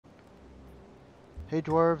Hey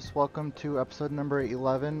dwarves, welcome to episode number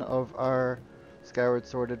 11 of our Skyward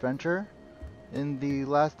Sword adventure. In the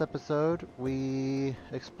last episode, we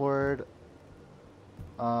explored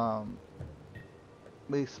the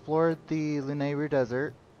Lanayru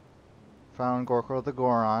Desert, found Gorko the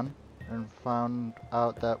Goron, and found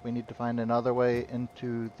out that we need to find another way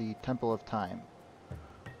into the Temple of Time.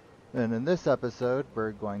 And in this episode,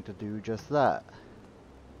 we're going to do just that.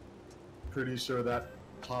 Pretty sure that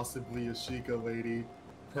possibly a Sheikah lady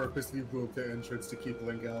purposely moved the entrance to keep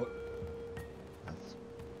Link out. That's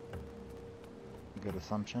a good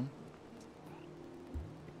assumption.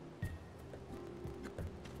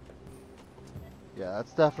 Yeah,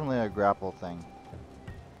 that's definitely a grapple thing.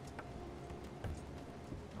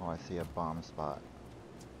 Oh, I see a bomb spot.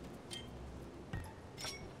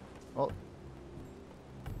 Oh,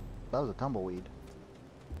 that was a tumbleweed.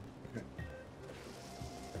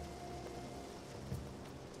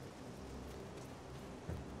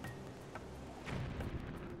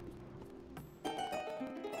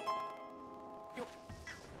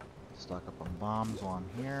 Stock up on bombs while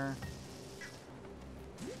I'm here.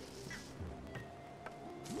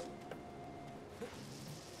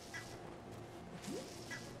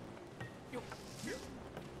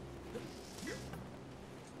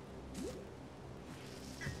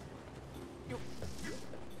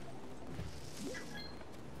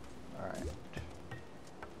 Alright.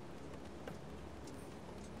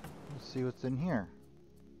 Let's see what's in here.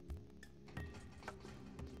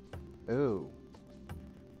 Ooh.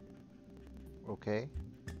 Okay.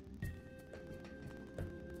 I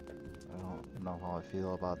don't know how I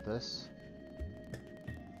feel about this.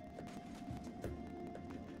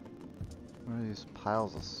 What are these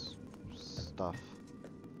piles of stuff?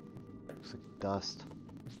 Looks like dust.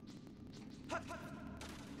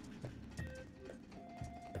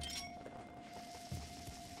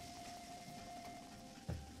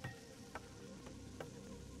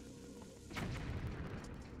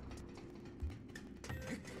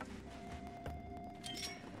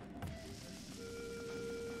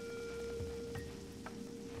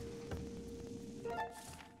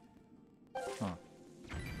 Huh.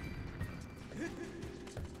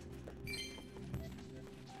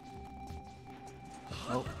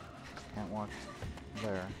 Oh, can't walk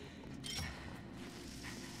there.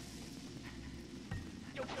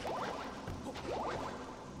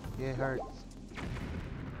 It hurts.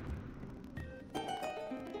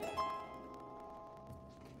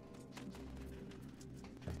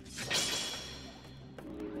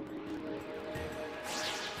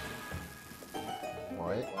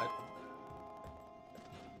 What?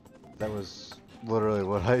 That was literally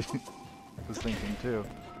what I was thinking too.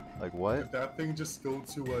 Like what? Did that thing just go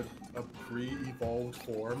to a pre-evolved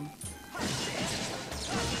form?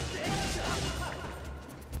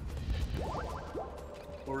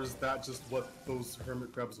 Or is that just what those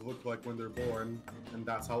hermit crabs look like when they're born, and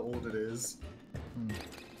that's how old it is?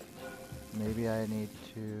 Maybe I need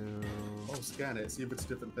to... Oh, scan it, see if it's a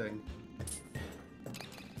different thing.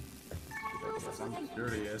 I'm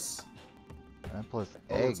curious. And plus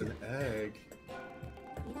Oh, egg. it's an egg.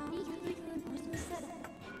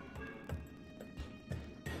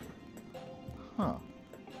 Huh.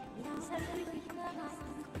 I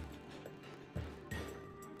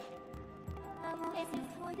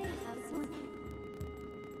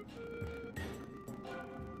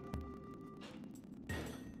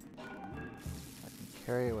can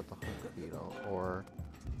carry it with the hook beetle, or...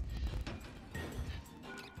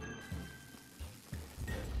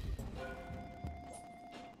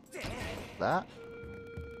 that?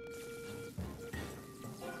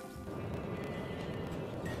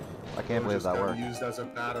 I can't believe that worked. Used as a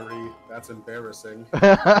battery. That's embarrassing. Okay,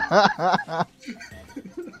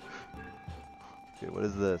 what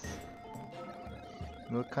is this?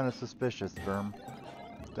 You look kind of suspicious, Verm.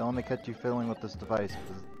 Don't let me catch you fiddling with this device.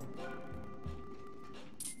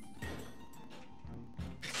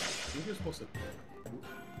 I think you're supposed to...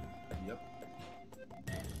 Yep.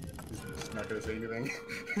 He's not gonna say anything.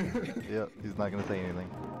 Yep, he's not gonna say anything.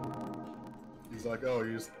 He's like, oh,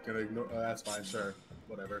 you're just gonna ignore... that's fine, sure.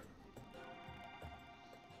 Whatever.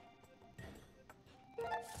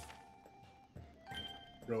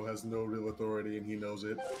 Bro has no real authority and he knows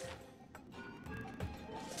it.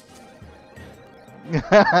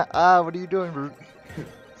 Ah, what are you doing, Brute?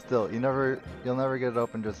 Still, you'll never get it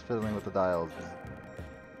open just fiddling with the dials.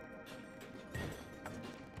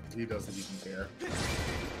 He doesn't even care.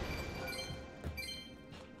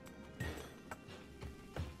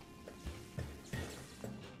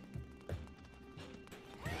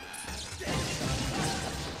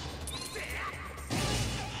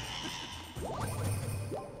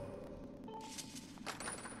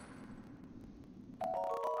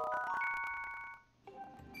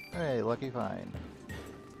 Hey, lucky find.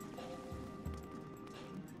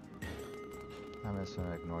 I'm just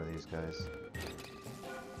gonna ignore these guys.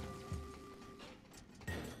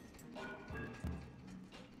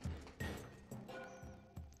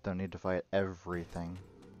 Don't need to fight everything.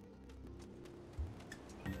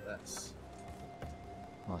 Yes.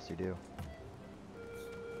 Unless you do.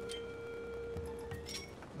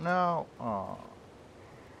 No! Aw.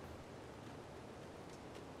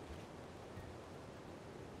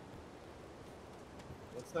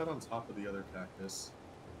 What's that on top of the other cactus?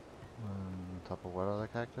 On top of what other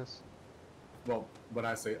cactus? Well, when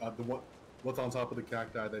I say what's on top of the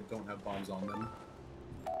cacti that don't have bombs on them?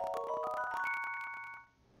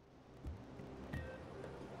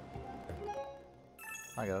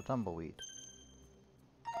 I got a tumbleweed.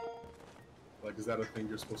 Like, is that a thing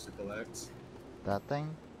you're supposed to collect? That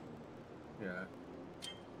thing? Yeah.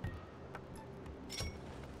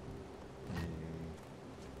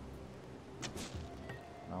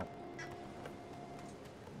 Nope.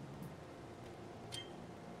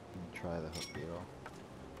 Try the hook beetle.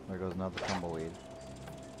 There goes another tumbleweed.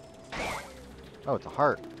 Oh, it's a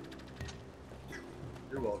heart.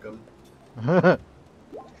 You're welcome.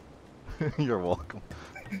 You're welcome.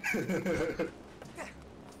 I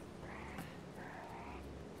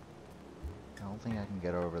don't think I can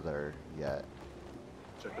get over there yet.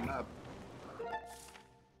 Check the map.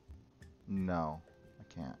 No, I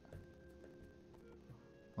can't.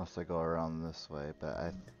 Unless I go around this way, but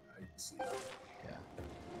I see. yeah.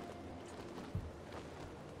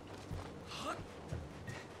 Okay.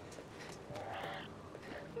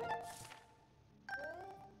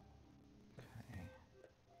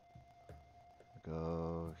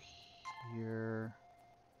 Go here.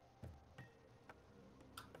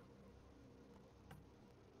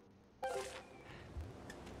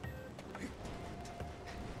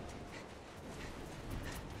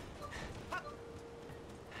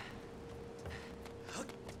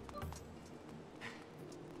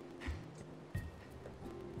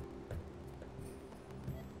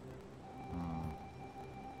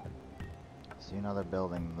 See another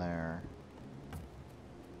building there.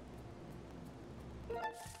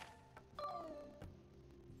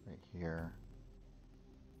 Right here.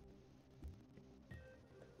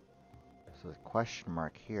 So there's a question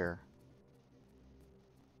mark here.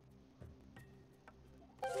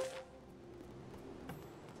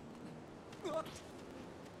 I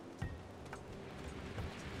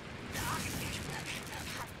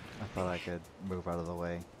thought I could move out of the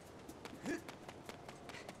way.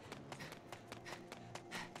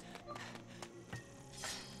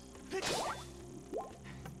 It's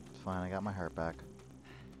fine, I got my heart back.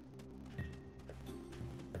 Is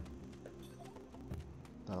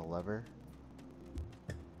that a lever?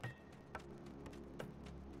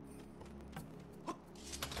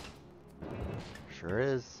 Sure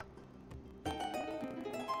is.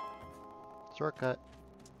 Shortcut.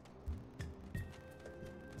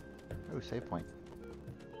 Oh, save point.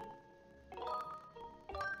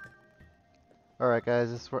 Alright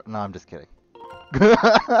guys, this no, I'm just kidding.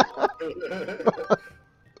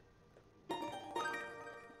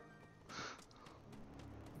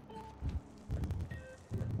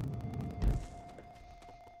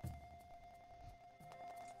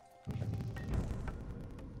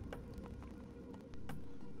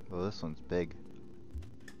 Well, this one's big.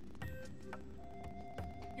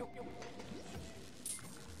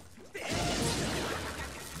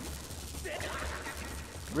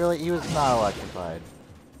 Really? He was not electrified.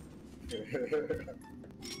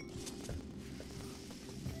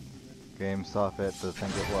 Game saw fit to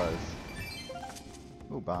think it was.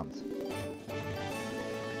 Ooh, bombs.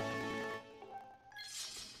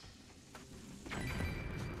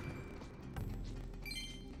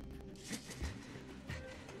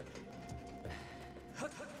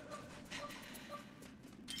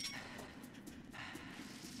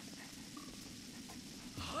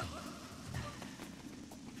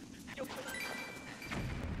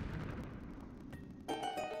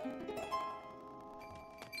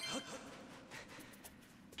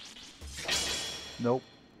 Nope.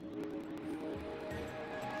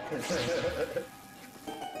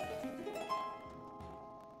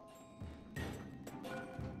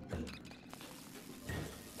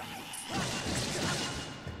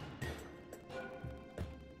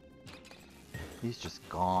 He's just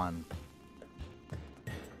gone.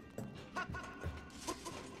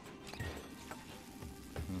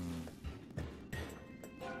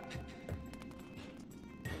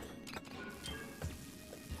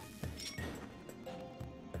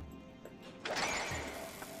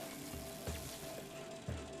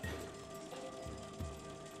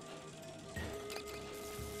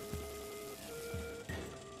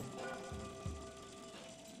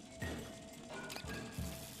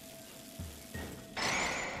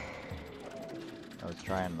 I was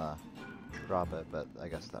trying to drop it, but I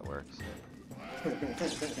guess that works.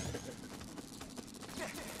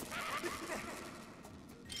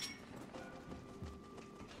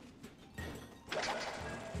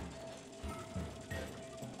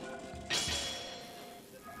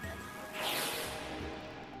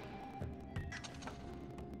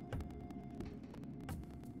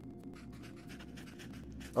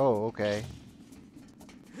 Oh, okay.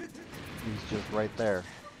 He's just right there.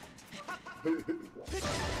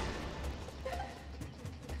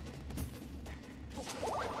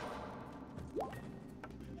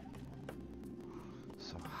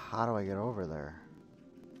 So how do I get over there?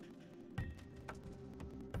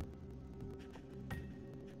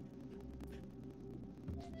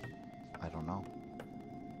 I don't know.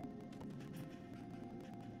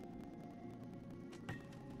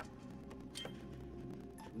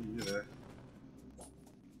 Either.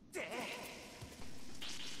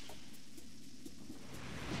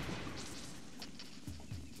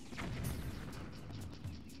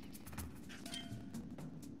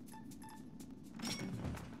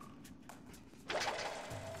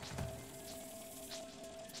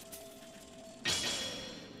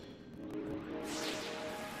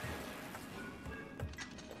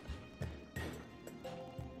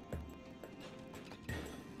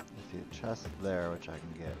 I see a chest there, which I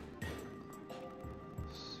can get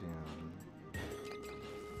soon.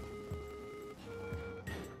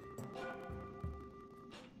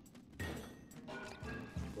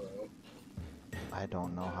 Well, I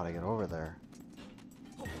don't know how to get over there.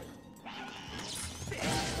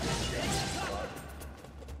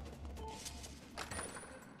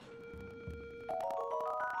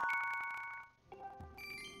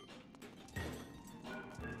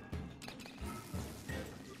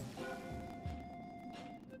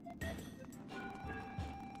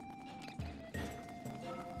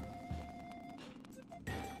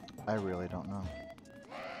 I really don't know.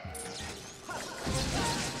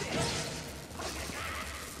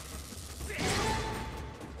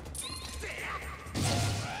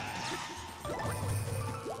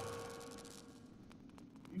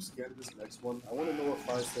 you scan this next one? I want to know if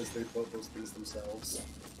Fire says they built those things themselves.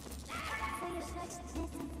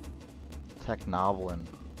 Technoblin.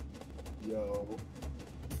 Yo.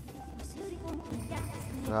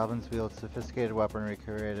 Goblins wield sophisticated weaponry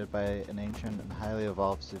created by an ancient and highly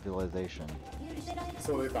evolved civilization.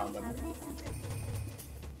 So they found them.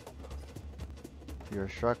 If you are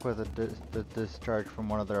struck with the discharge from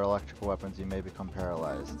one of their electrical weapons, you may become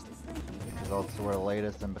paralyzed. Results were the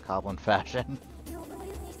latest in Goblin fashion. You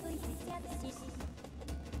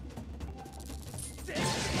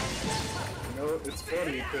know, it's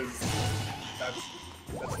funny because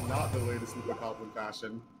that's not the latest in the Goblin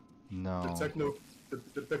fashion. No.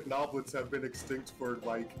 The Technoblins have been extinct for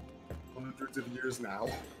like hundreds of years now.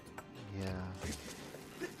 Yeah.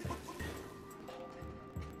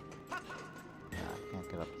 Yeah, I can't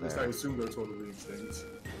get up At least I there. assume they're totally extinct.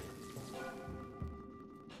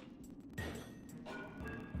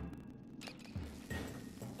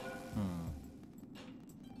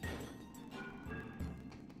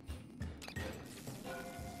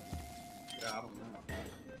 Yeah, I don't know.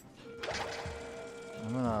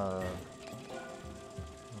 I'm gonna up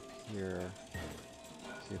here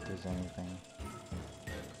see if there's anything.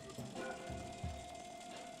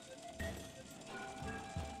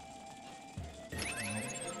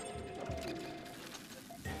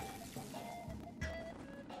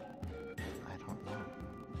 I don't know.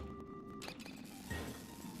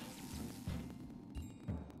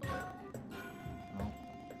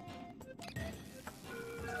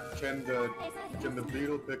 No. Can the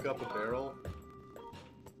beetle pick up a barrel?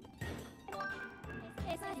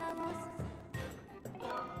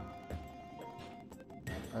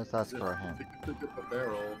 Let's ask for a hint. If you can pick up a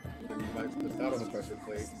barrel, then you might put that on a pressure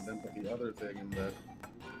plate and then put the other thing in the...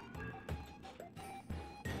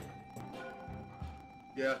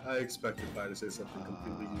 Yeah, I expected Fi to say something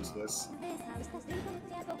completely useless.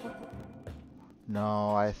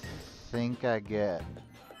 No, I think I get.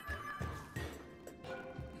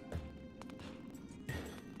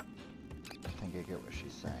 I think I get what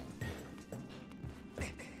she's saying.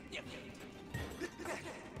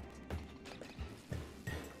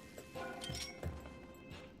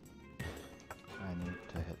 I need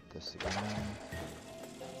to hit this again.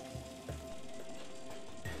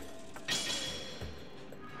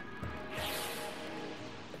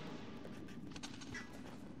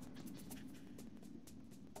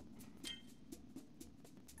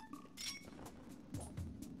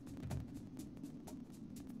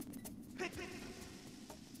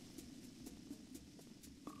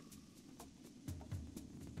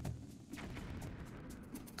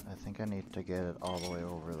 think I need to get it all the way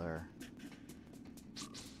over there.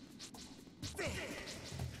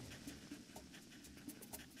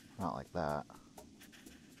 Not like that.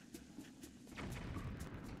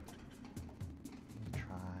 Try.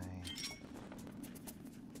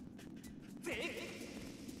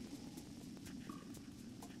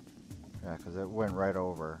 Yeah, because it went right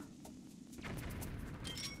over.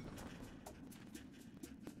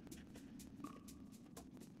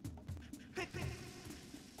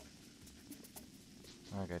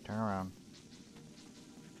 Okay, turn around.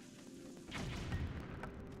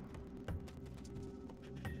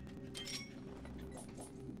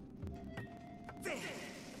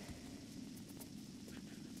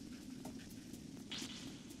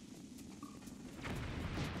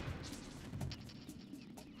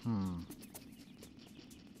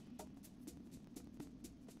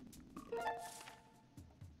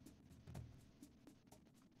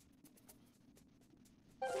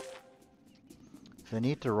 So I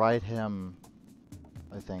need to ride him,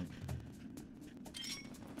 I think.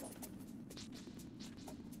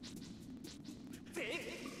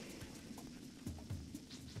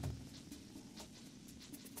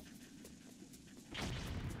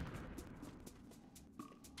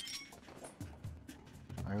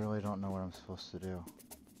 I really don't know what I'm supposed to do.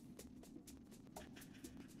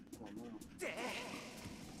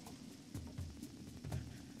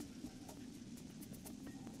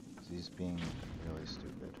 He's being really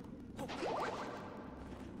stupid.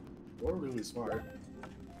 Or really smart.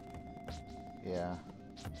 Yeah.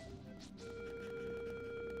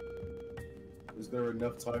 Is there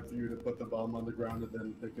enough time for you to put the bomb on the ground and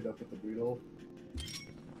then pick it up with the beetle?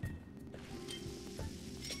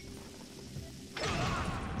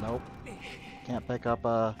 Nope. Can't pick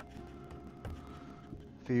up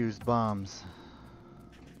fused bombs.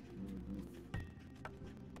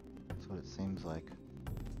 That's what it seems like.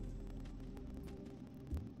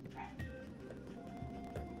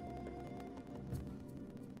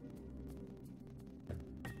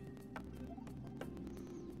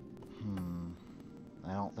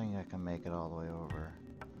 I don't think I can make it all the way over.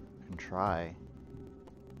 I can try.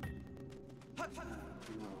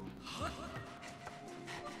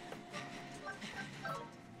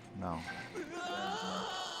 No.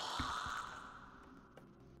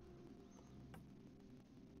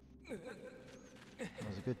 It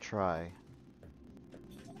was a good try.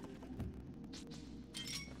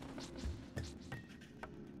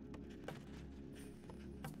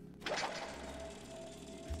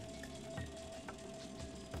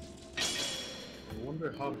 I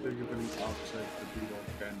wonder how big of an object the beetle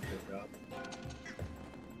can pick up.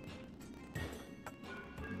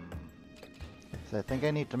 So I think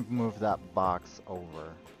I need to move that box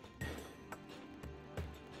over.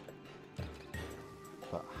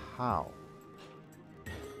 But how?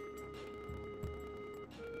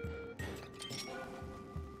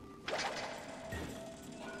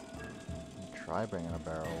 Try bringing a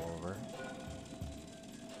barrel over.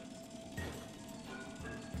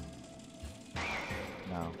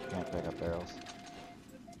 No, can't pick up barrels.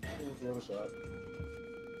 Throw a shot.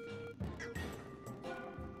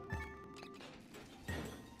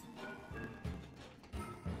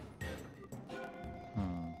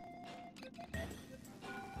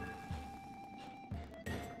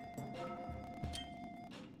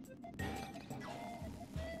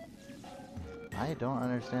 I don't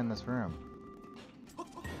understand this room.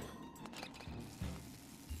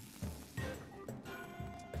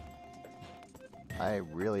 I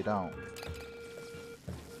really don't.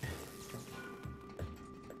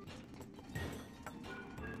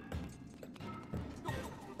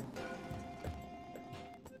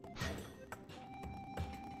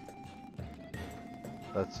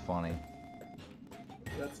 That's funny.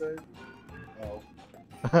 That's it? Oh.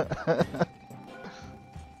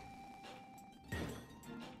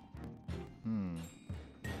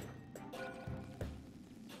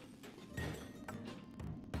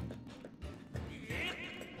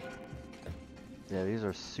 Yeah, these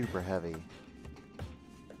are super heavy.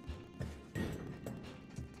 So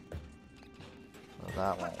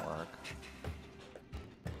that won't work.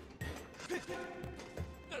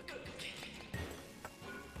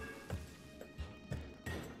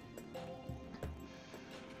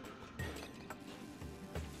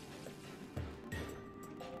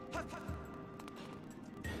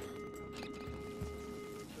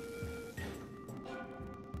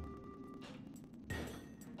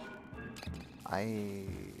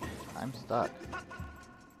 I'm stuck.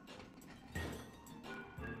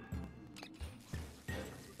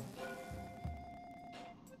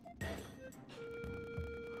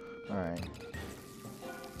 Alright.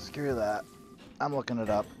 Screw that. I'm looking it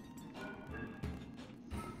up.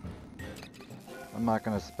 I'm not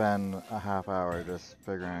gonna spend a half hour just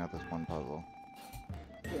figuring out this one puzzle.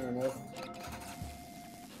 Fair enough.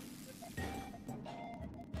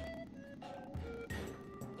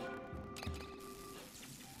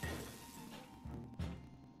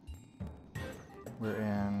 We're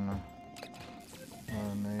in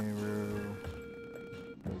Lanayru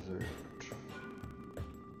Desert.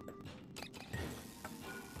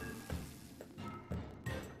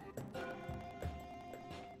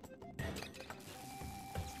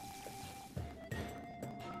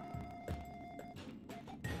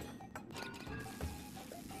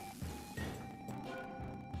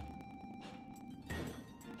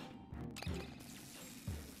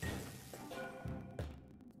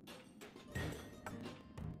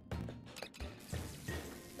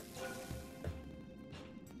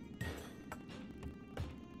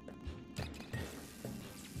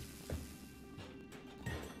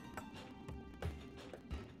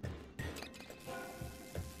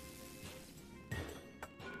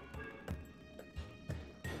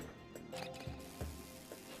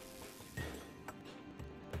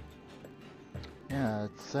 Yeah,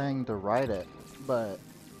 it's saying to write it, but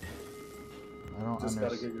I don't Just gotta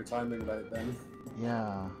understand. get your timing right then.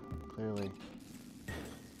 Yeah, clearly.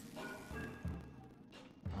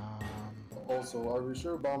 Also, are we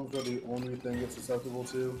sure bombs are the only thing it's susceptible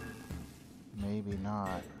to? Maybe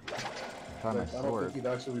not. Try my Like, I don't sword. think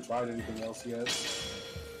you've actually tried anything else yet.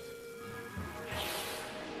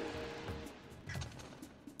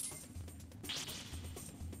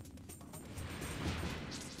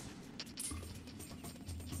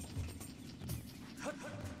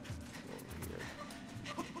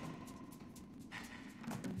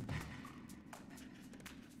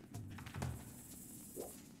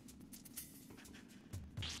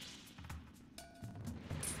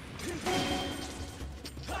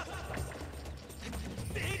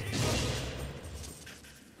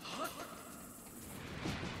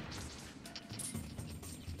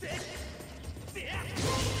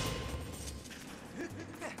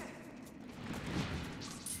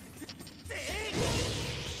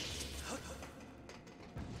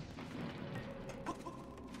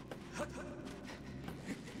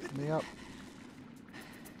 Yep.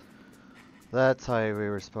 That's how we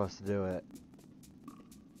were supposed to do it.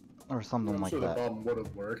 Or something I'm like sure that. the bomb would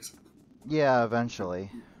have worked. Yeah,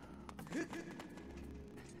 eventually.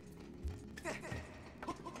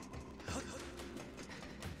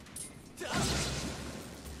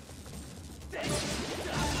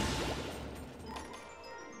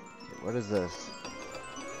 What is this?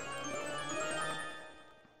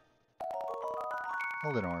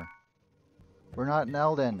 Eldenor. We're not in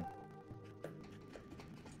Elden.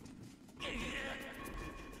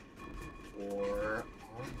 Or...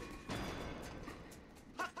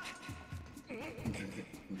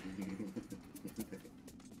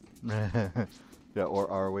 Yeah, or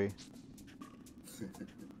are we?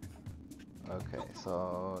 Okay,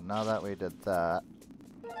 so now that we did that...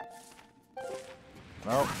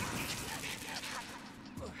 Nope.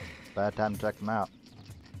 Bad time to check them out.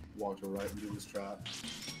 Walked right into his trap.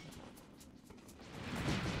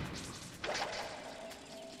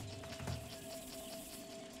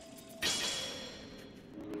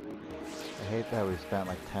 I hate that we spent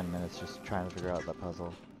like 10 minutes just trying to figure out that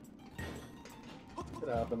puzzle. It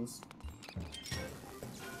happens.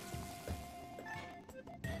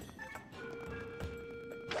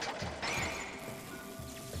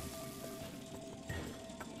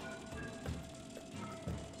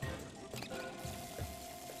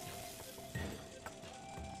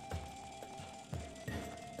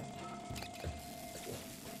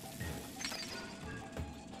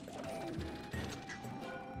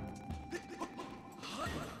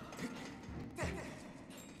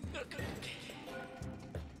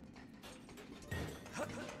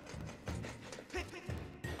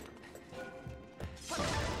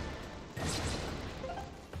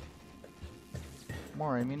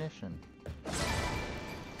 More ammunition.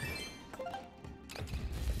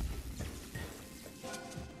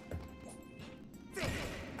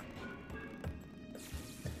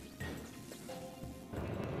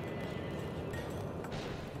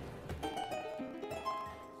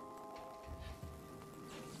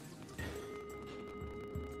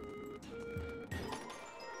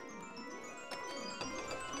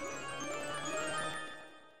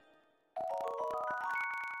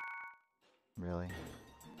 Really?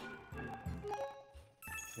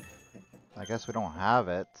 I guess we don't have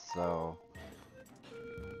it, so...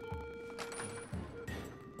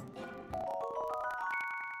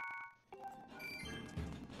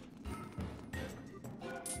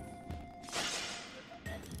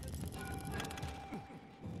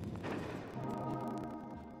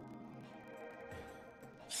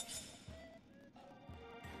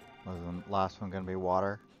 last one gonna be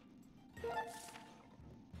water?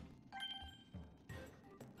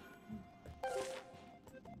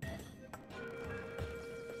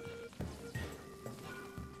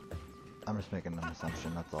 I'm just making an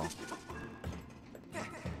assumption, that's all.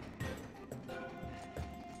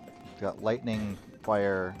 It's got lightning,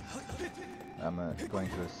 fire. I'm going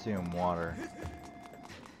to assume water.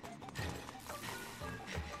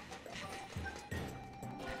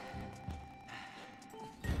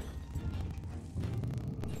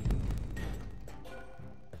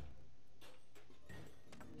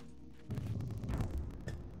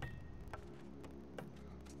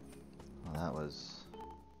 Well, that was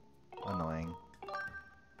annoying.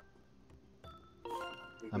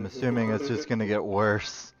 I'm assuming it's just gonna get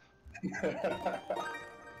worse.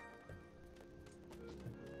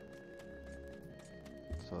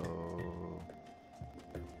 So,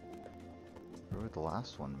 where would the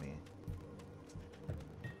last one be?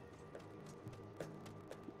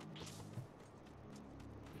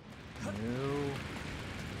 No.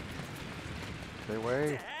 Stay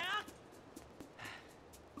away.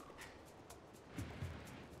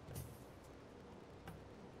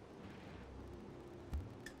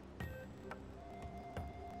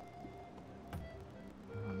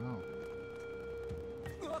 Oh no.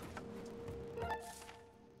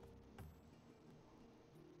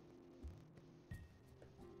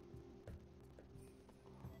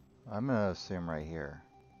 I'm gonna assume right here.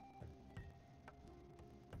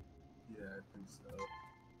 Yeah, I think so.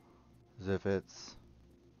 As if it's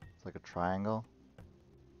like a triangle.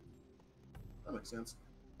 That makes sense.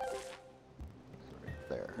 It's right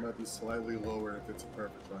there. It might be slightly lower if it's a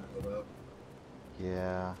perfect triangle, though.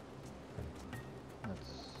 Yeah.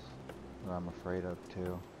 That's what I'm afraid of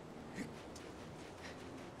too.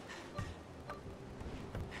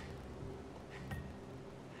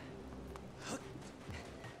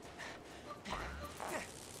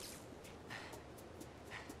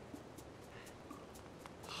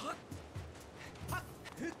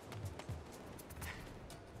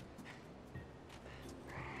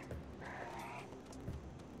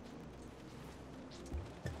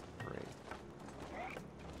 Great.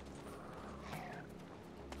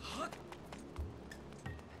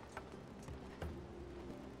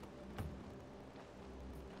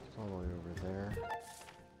 It's all the way over there.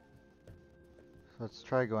 So let's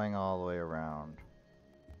try going all the way around.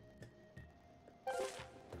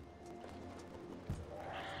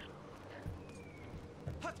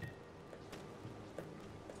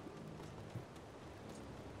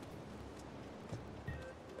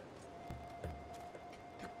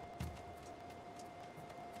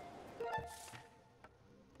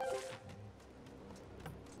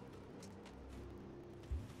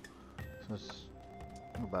 So let's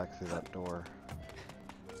go back through that door.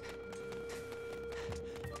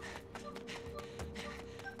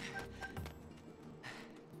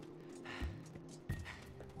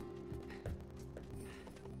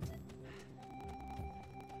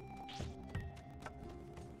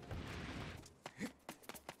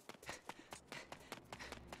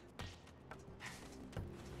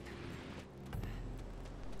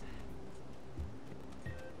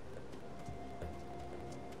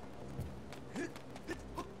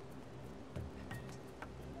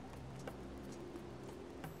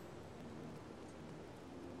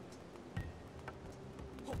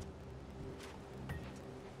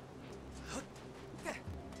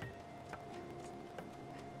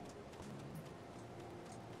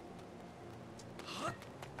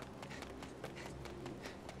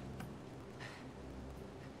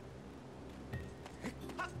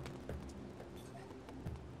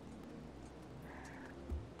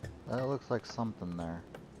 That looks like something there.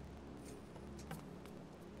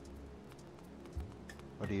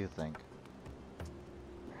 What do you think?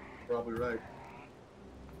 Probably right.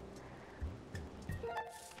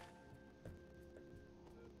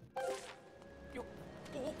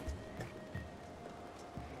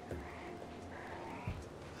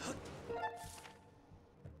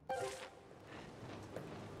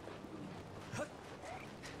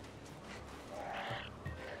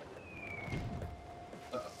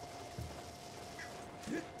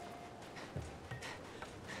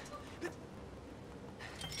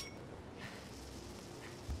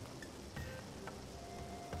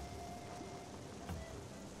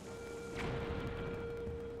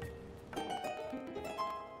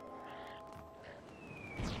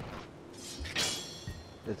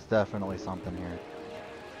 It's definitely something here.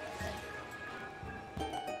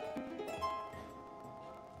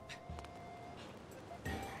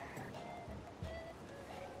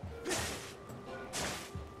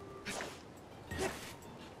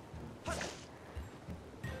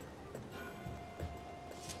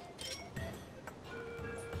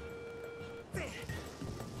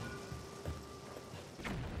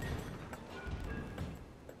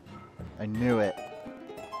 I knew it.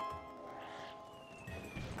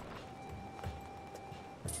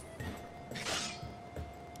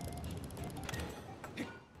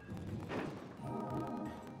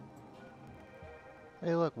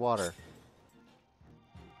 Hey, look, water.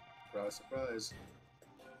 Surprise, surprise.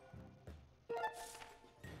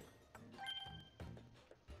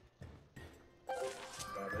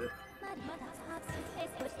 Got it.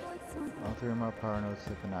 All three more power nodes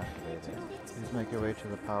have been activated. Please make your way to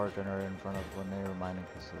the power generator in front of Lanayru Mining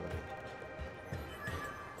Facility.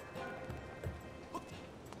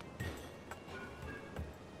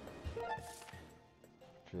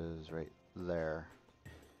 Which is right there.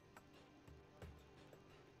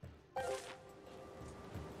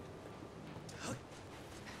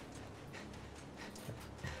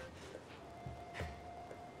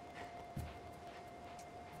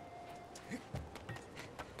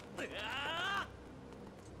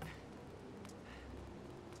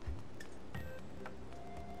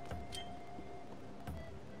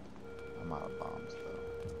 I'm out of bombs though.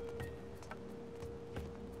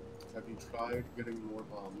 Have you tried getting more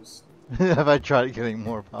bombs? Have I tried getting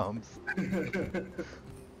more bombs?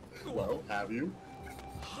 Well, have you?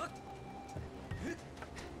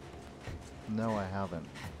 No, I haven't.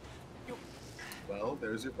 Well,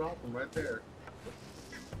 there's your problem right there.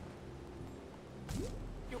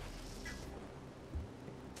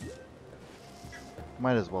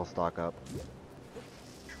 Might as well stock up.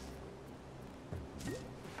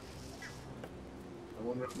 I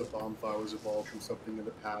wonder if the bomb flowers evolved from something in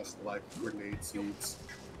the past, like grenade seeds.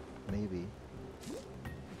 Maybe.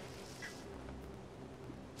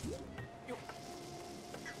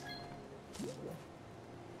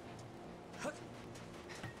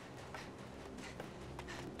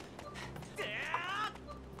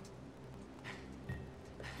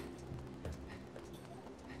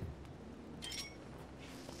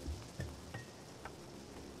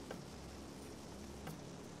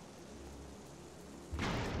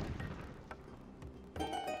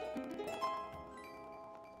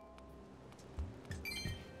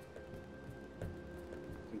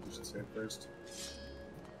 I think you should save first.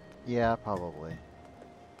 Yeah, probably.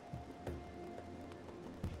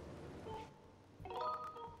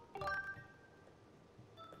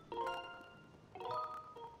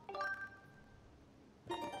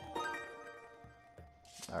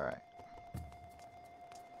 Alright.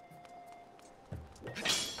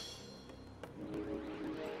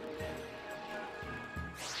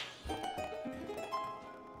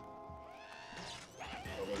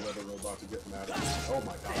 I'll let a robot to get mad at me. Oh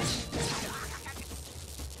my gosh.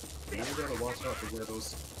 You gotta watch out for where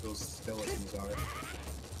those skeletons are.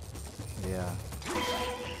 Yeah.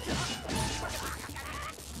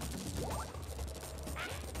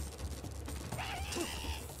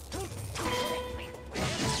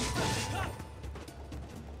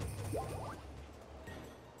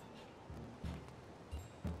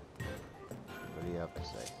 What do you have to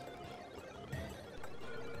say?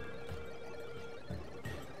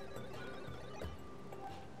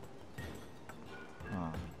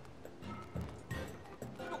 Huh.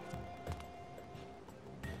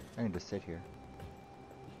 I need to sit here.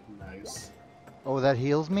 Nice. Oh, that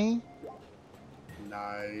heals me?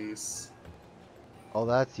 Nice. Oh,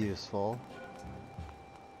 that's useful.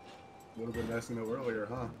 Would have been nice to know earlier,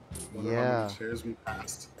 huh? Wonder Yeah. how many chairs we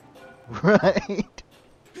passed. Right?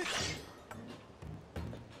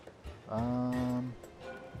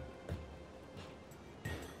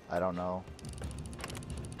 I don't know.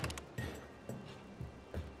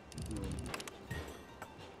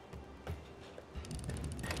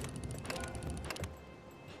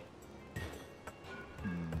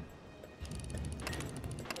 Hmm.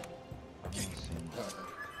 Let's see.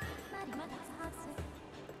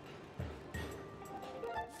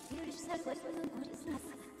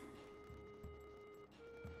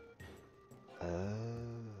 Oh.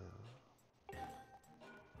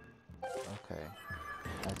 Okay.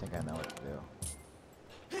 I think I know what to do.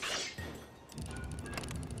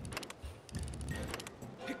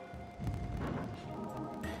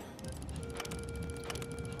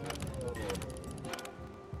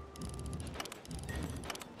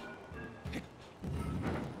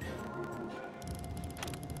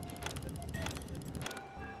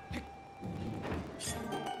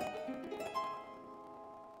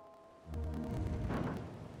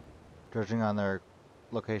 Judging on their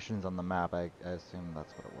locations on the map, I assume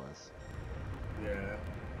that's what it was. Yeah.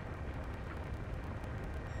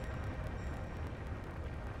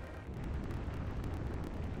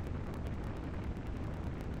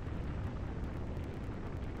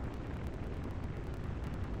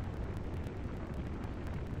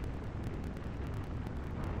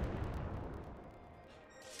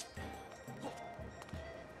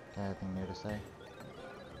 Got anything new to say?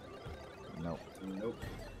 Nope. Nope.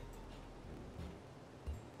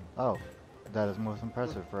 Oh, that is most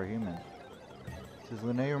impressive for a human. This is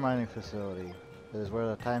Lanayru Mining Facility. It is where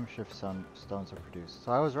the time shift stones are produced.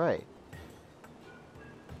 So I was right.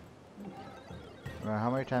 No matter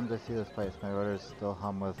how many times I see this place, my rotors still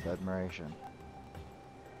hum with admiration.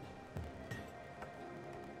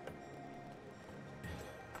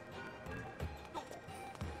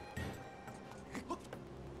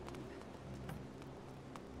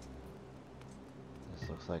 This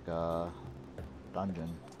looks like a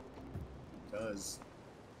dungeon. It does.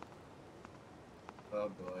 Oh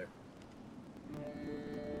boy.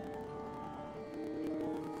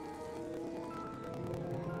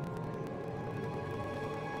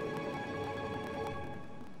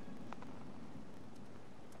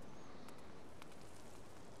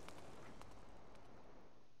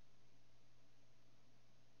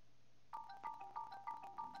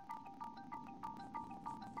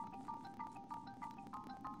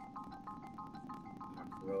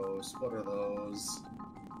 Gross. What are those?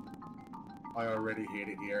 I already hate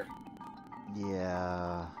it here.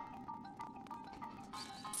 Yeah.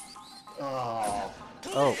 Oh.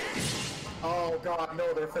 Oh. Oh god,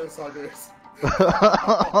 no, they're face huggers.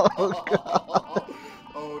 Oh, God.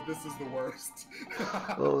 Oh, this is the worst.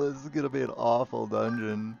 Oh, this is gonna be an awful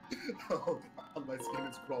dungeon. Oh god, my skin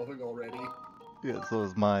is crawling already. Yeah, so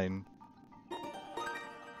is mine.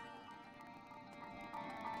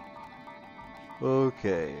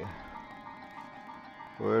 Okay.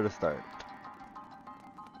 Where to start?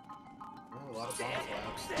 Oh, a lot of bomb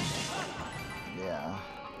flaps. Yeah.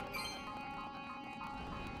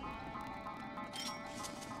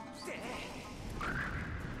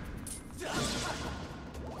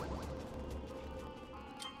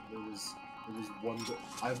 There was one that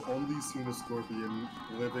I've only seen a scorpion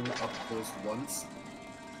living up close once.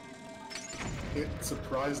 It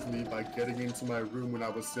surprised me by getting into my room when I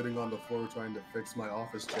was sitting on the floor trying to fix my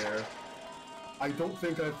office chair. I don't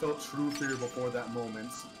think I felt true fear before that moment.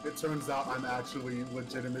 It turns out I'm actually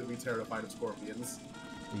legitimately terrified of scorpions.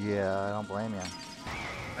 Yeah, I don't blame you.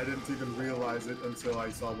 I didn't even realize it until I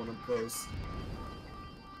saw one up close.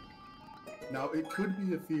 Now, it could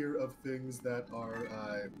be a fear of things that are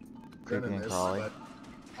Creepy and venomous, crawly. but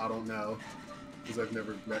I don't know, because I've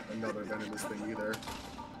never met another venomous thing either.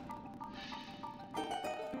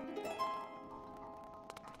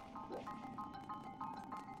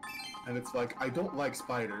 And it's like, I don't like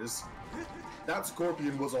spiders. That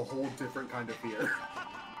scorpion was a whole different kind of fear.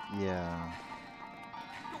 Yeah.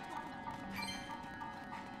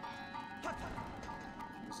 It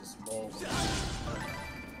was a small one.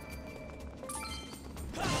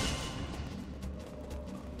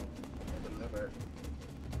 Whatever.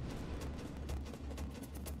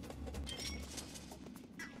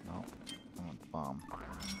 No. I want the bomb.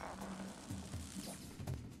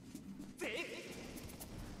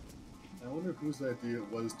 I wonder whose idea it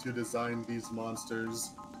was to design these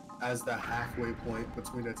monsters as the halfway point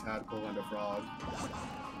between a tadpole and a frog.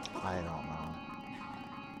 I don't know.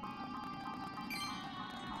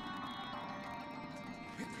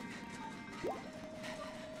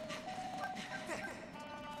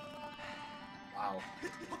 Wow.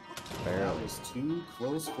 That Barely. was too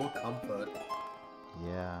close for comfort.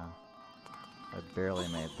 Yeah. I barely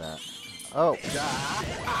made that. Oh!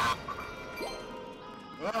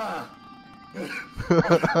 Ah!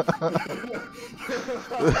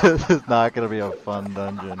 This is not gonna be a fun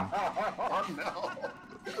dungeon. Oh no!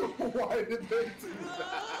 Why did they do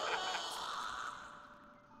that?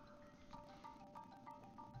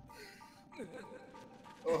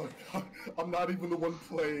 Oh god, I'm not even the one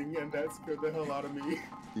playing, and that scared the hell out of me.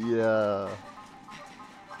 Yeah.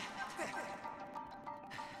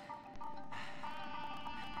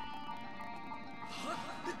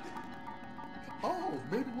 Oh,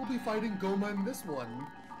 maybe we'll be fighting Goma in this one.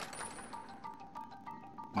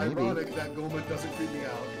 Maybe. Ironic that Goma doesn't creep me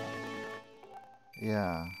out.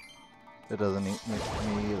 Yeah. It doesn't eat me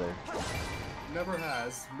either. Never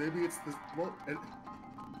has. Maybe it's the... Well,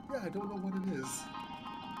 yeah, I don't know what it is.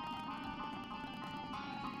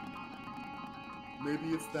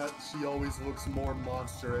 Maybe it's that she always looks more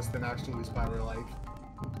monstrous than actually spider-like.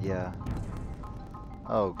 Yeah.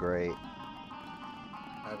 Oh, great.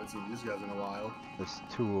 I haven't seen these guys in a while. There's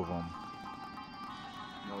two of them.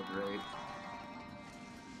 No, great.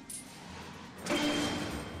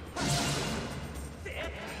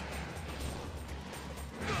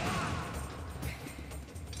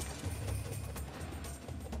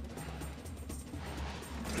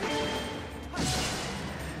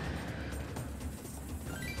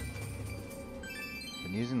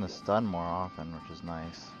 Been using the stun more often, which is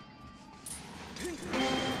nice.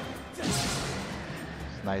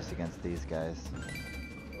 It's nice against these guys.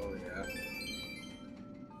 Oh yeah.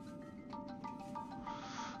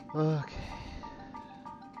 Okay.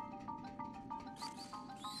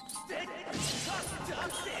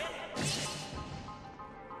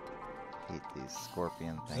 Hate these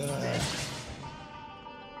scorpion things.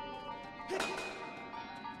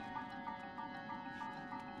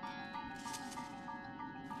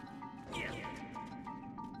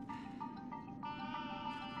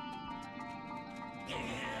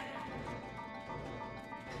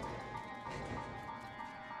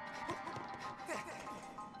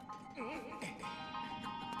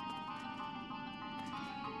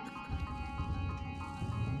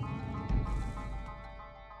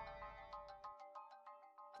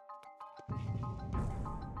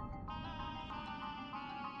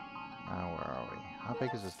 Now where are we? How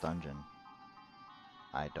big is this dungeon?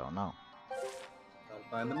 I don't know. Gotta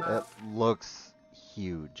find the It map. looks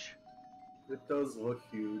huge. It does look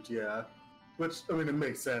huge, yeah. Which, I mean, it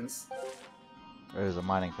makes sense. There's a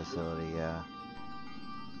mining facility, yeah.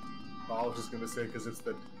 I was just gonna say, because it's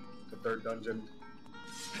the third dungeon.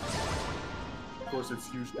 Of course,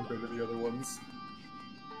 it's huge compared to the other ones.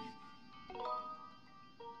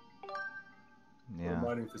 Yeah. The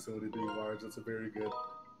mining facility being large, that's a very good.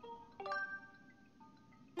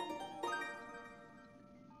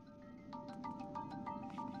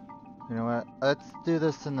 You know what? Let's do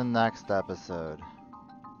this in the next episode.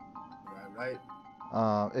 Right.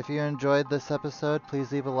 If you enjoyed this episode,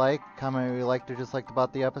 please leave a like, comment if you liked or disliked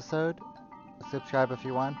about the episode. Subscribe if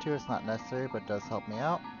you want to. It's not necessary, but it does help me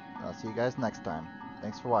out. I'll see you guys next time.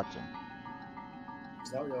 Thanks for watching.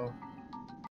 Peace out, y'all.